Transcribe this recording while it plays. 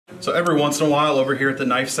So every once in a while over here at the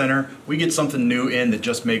Knife Center, we get something new in that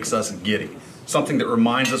just makes us giddy. Something that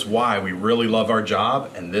reminds us why we really love our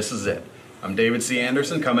job, and this is it. I'm David C.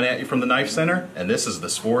 Andersen coming at you from the Knife Center, and this is the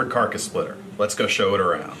Svord Carcass Splitter. Let's go show it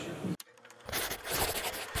around.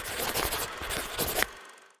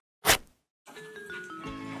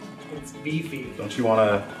 It's beefy. Don't you want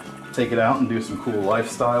to take it out and do some cool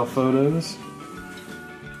lifestyle photos?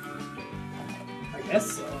 I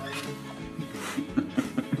guess so.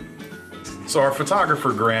 So our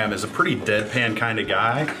photographer Graham is a pretty deadpan kind of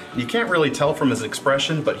guy. You can't really tell from his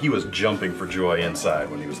expression, but he was jumping for joy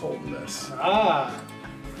inside when he was holding this. Ah.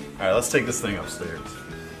 All right, let's take this thing upstairs.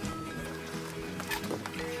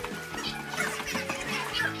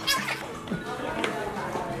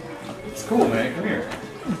 It's cool, man. Come here.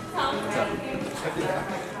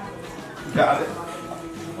 Got it.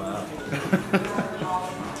 Wow.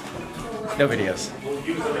 No videos.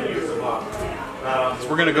 So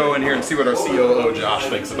we're gonna go in here and see what our COO Josh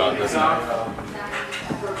thinks about this knife.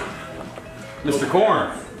 Mr. Corn.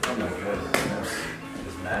 Oh my goodness,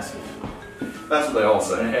 it's massive. That's what they all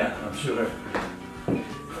say. Yeah, I'm sure.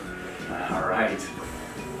 All right,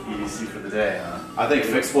 EDC for the day, huh? I think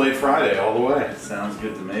Fixed Blade Friday all the way. Sounds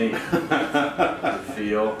good to me. Good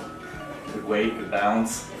feel, good weight, good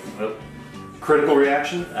balance. Well, Critical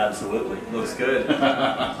reaction? absolutely, looks good.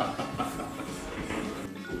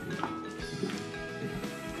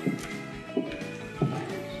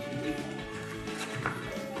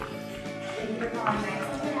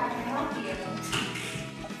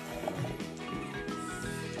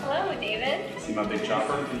 Hello, David. See my big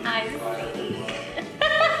chopper? I'm Sadie.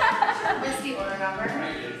 What's the order number?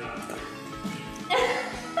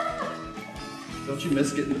 Don't you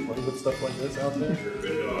miss getting to play with stuff like this out there?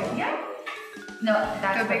 Yeah. No,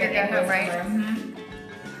 that's Go bigger, go home, right?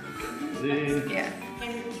 Yeah.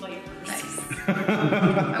 Nice.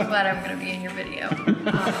 I'm glad I'm gonna be in your video.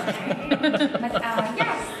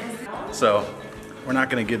 Yes. So, we're not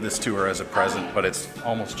going to give this to her as a present, but it's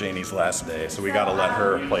almost Janie's last day, so we got to let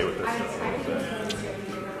her play with this stuff a little bit.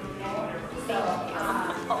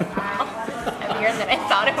 Heavier than I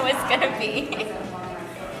thought it was gonna be.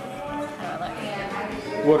 How do I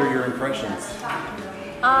look? What are your impressions?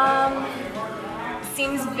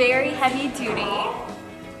 Seems very heavy duty.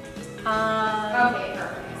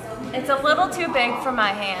 It's a little too big for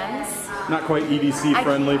my hands. Not quite EDC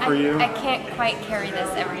friendly for you? I can't quite carry this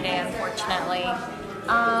every day, unfortunately.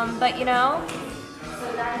 But you know,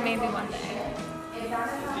 maybe one day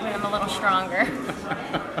when I'm a little stronger.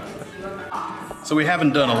 So we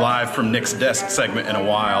haven't done a live from Nick's desk segment in a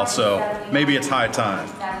while, so maybe it's high time.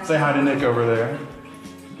 Say hi to Nick over there.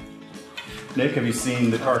 Nick, have you seen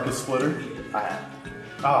the Carcass Splitter? I have.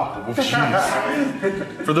 Oh,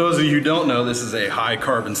 jeez. For those of you who don't know, this is a high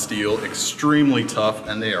carbon steel, extremely tough,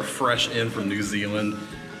 and they are fresh in from New Zealand.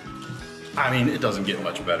 I mean, it doesn't get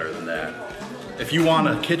much better than that. If you want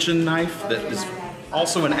a kitchen knife that is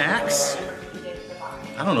also an axe,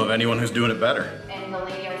 I don't know of anyone who's doing it better.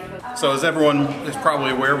 So as everyone is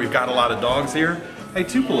probably aware, we've got a lot of dogs here. Hey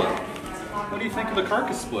Tupelo, what do you think of the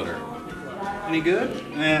Carcass Splitter? Any good?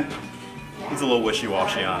 Eh, he's a little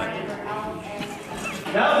wishy-washy on it.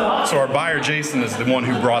 So our buyer Jason is the one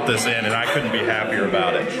who brought this in, and I couldn't be happier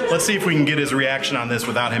about it. Let's see if we can get his reaction on this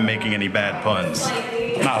without him making any bad puns.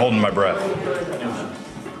 Not holding my breath.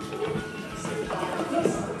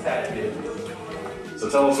 So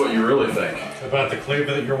tell us what you really think. About the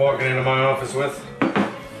cleaver that you're walking into my office with?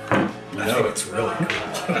 No, it's really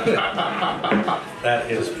cool.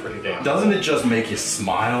 That is pretty damn. Doesn't it just make you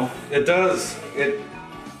smile? It does. It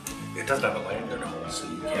doesn't have a lanyard hole, so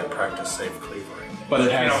you can't practice safe cleavering. But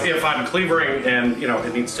it has, You know, if I'm cleavering and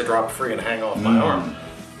it needs to drop free and hang off my arm.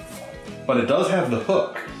 But it does have the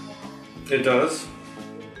hook, It does.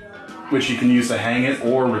 which you can use to hang it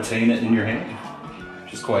or retain it in your hand,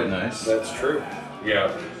 which is quite nice. That's true.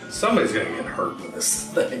 Yeah. Somebody's gonna get hurt with this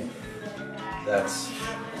thing. That's.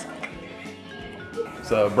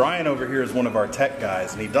 So Brian over here is one of our tech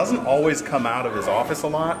guys, and he doesn't always come out of his office a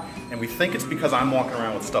lot, and we think it's because I'm walking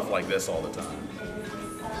around with stuff like this all the time.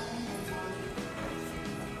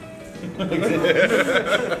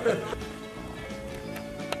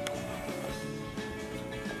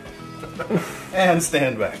 And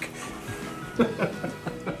stand back. The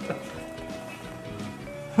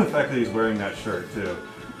fact that he's wearing that shirt too.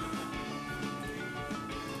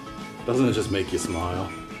 Doesn't it just make you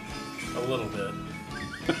smile? A little bit.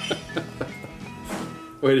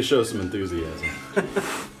 Way to show some enthusiasm.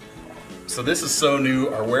 So this is so new,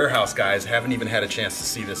 our warehouse guys haven't even had a chance to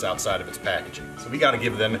see this outside of its packaging. So we got to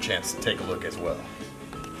give them a chance to take a look as well.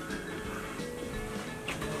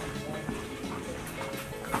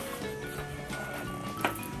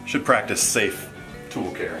 Should practice safe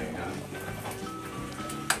tool carrying.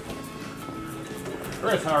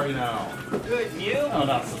 Chris, how are you now? Good, you? Oh,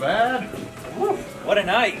 not so bad. Woo, what a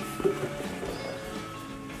knife.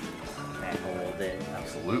 And hold it.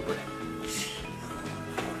 Absolutely.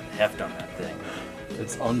 Heft on that thing.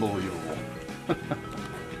 It's unbelievable.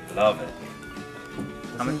 Love it.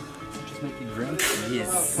 Does it just make you grin?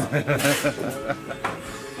 Yes.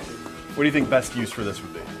 What do you think best use for this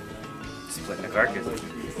would be? Splitting a carcass.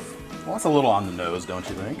 Well, that's a little on the nose, don't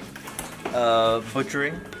you think?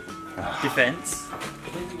 Butchering. Defense.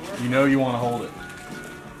 You know you want to hold it.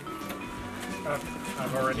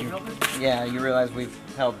 I've already held it. Yeah, you realize we've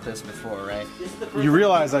held this before, right? You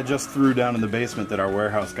realize I just threw down in the basement that our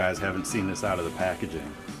warehouse guys haven't seen this out of the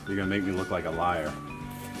packaging. You're gonna make me look like a liar.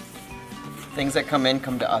 Things that come in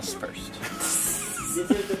come to us first. This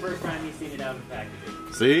is the first time you've seen it out of the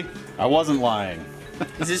packaging. See? I wasn't lying.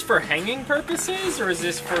 Is this for hanging purposes, or is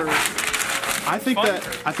this for... I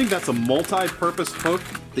think that's a multi-purpose hook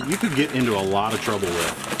that you could get into a lot of trouble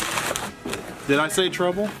with. Did I say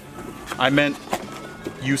trouble? I meant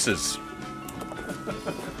uses.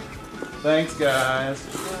 Thanks, guys.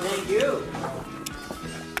 Thank you.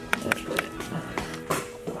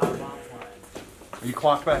 Are you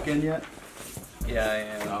clocked back in yet? Yeah, I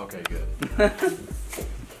am. Okay, good.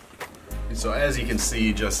 So as you can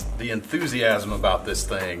see, just the enthusiasm about this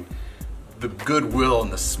thing, the goodwill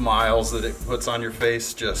and the smiles that it puts on your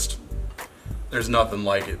face, just, there's nothing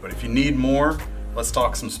like it. But if you need more, let's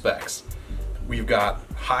talk some specs. We've got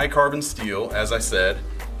high carbon steel, as I said,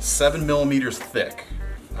 7 millimeters thick.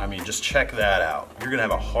 I mean, just check that out. You're gonna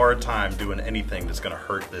have a hard time doing anything that's gonna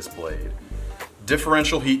hurt this blade.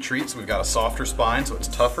 Differential heat treats, we've got a softer spine, so it's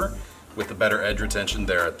tougher, with the better edge retention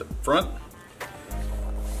there at the front.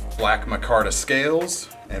 Black micarta scales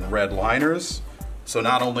and red liners. So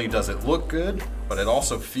not only does it look good, but it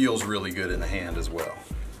also feels really good in the hand as well.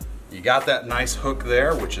 You got that nice hook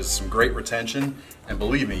there, which is some great retention, and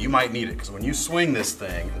believe me, you might need it, because when you swing this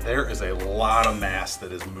thing, there is a lot of mass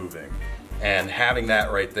that is moving, and having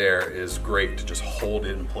that right there is great to just hold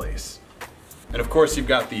it in place. And of course, you've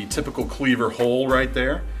got the typical cleaver hole right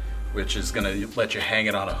there, which is going to let you hang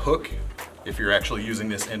it on a hook if you're actually using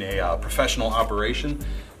this in a professional operation.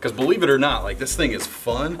 Because believe it or not, like, this thing is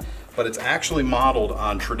fun, but it's actually modeled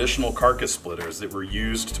on traditional carcass splitters that were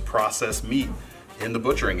used to process meat in the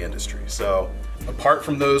butchering industry. So apart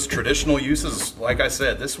from those traditional uses, like I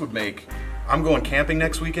said, this would make, I'm going camping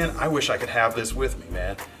next weekend, I wish I could have this with me,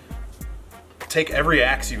 man. Take every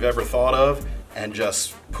axe you've ever thought of and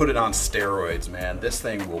just put it on steroids, man. This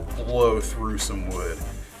thing will blow through some wood.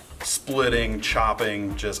 Splitting,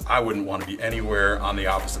 chopping, just, I wouldn't want to be anywhere on the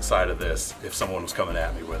opposite side of this if someone was coming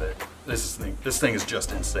at me with it. This thing is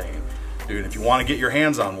just insane. Dude, if you want to get your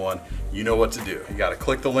hands on one, you know what to do. You got to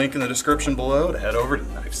click the link in the description below to head over to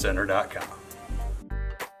KnifeCenter.com.